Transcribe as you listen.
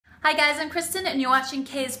Hi guys, I'm Kristen and you're watching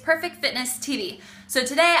Kay's Perfect Fitness TV. So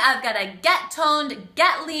today I've got a get toned,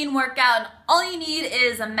 get lean workout, and all you need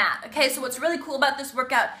is a mat. Okay, so what's really cool about this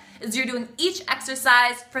workout is you're doing each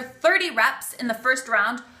exercise for 30 reps in the first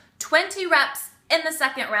round, 20 reps in the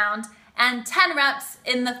second round, and 10 reps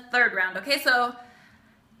in the third round. Okay, so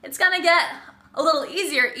it's gonna get a little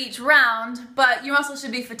easier each round, but you also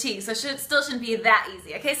should be fatigued, so it still shouldn't be that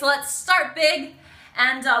easy. Okay, so let's start big.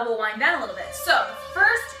 And we'll wind down a little bit. So the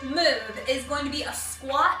first move is going to be a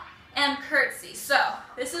squat and curtsey. So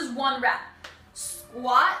this is one rep.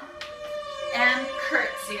 Squat and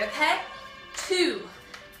curtsey, okay? 2,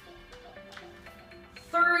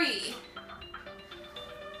 3,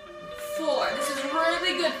 4. This is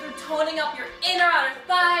really good for toning up your inner outer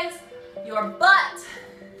thighs, your butt.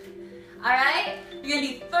 All right? You're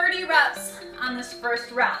gonna do 30 reps on this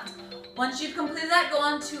first round. Once you've completed that, go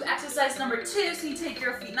on to exercise number 2. So you take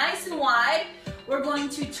your feet nice and wide. We're going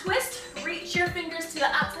to twist, reach your fingers to the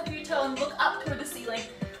outside of your toe and look up toward the ceiling,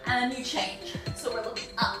 and then you change. So we're looking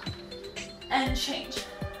up and change. 3,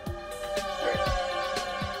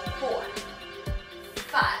 4,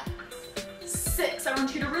 5, 6. I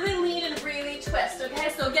want you to really lean and really twist,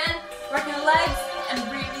 okay? So again, working the legs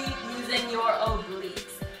and really using your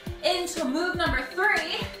obliques. Into move number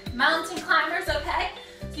 3, mountain climbers, okay?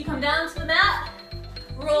 So you come down to the mat,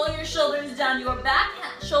 roll your shoulders down your back,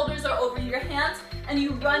 shoulders are over your hands, and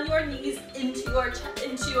you run your knees into your chest.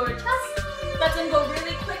 That's gonna go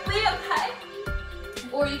really quickly, okay?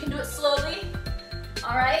 Or you can do it slowly,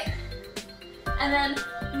 all right? And then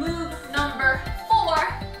move number 4,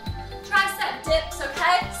 tricep dips,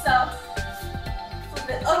 okay? So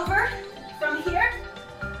flip it over from here.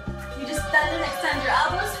 You just bend and extend your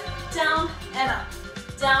elbows, down and up.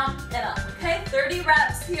 Down and up, okay? 30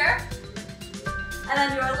 reps here. And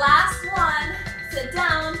then your last one, sit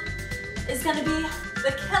down, is gonna be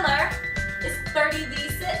the killer. It's 30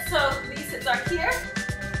 V-sits, so V-sits are here.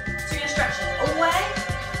 So you're gonna stretch away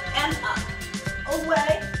and up,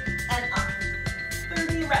 away and up.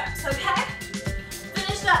 30 reps, okay?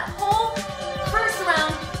 Finish that whole first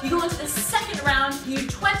round. You go into the second round, you do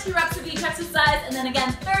 20 reps of each exercise, and then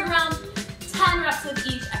again, third round, 10 reps of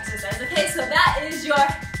each exercise, okay? So that is your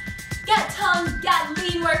get toned, get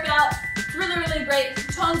lean workout. It's really, really great.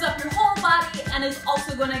 Tones up your whole body and is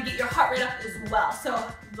also gonna get your heart rate up as well,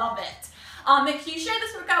 so love it. Make sure you share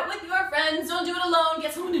this workout with your friends. Don't do it alone,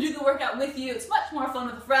 get someone to do the workout with you. It's much more fun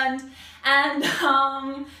with a friend. And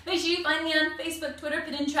make sure you find me on Facebook, Twitter,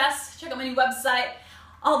 Pinterest, check out my new website,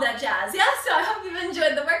 all that jazz. Yeah, so I hope you've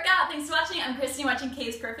enjoyed the workout. Thanks for watching. I'm Kristen, watching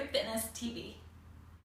Kay's Perfect Fitness TV.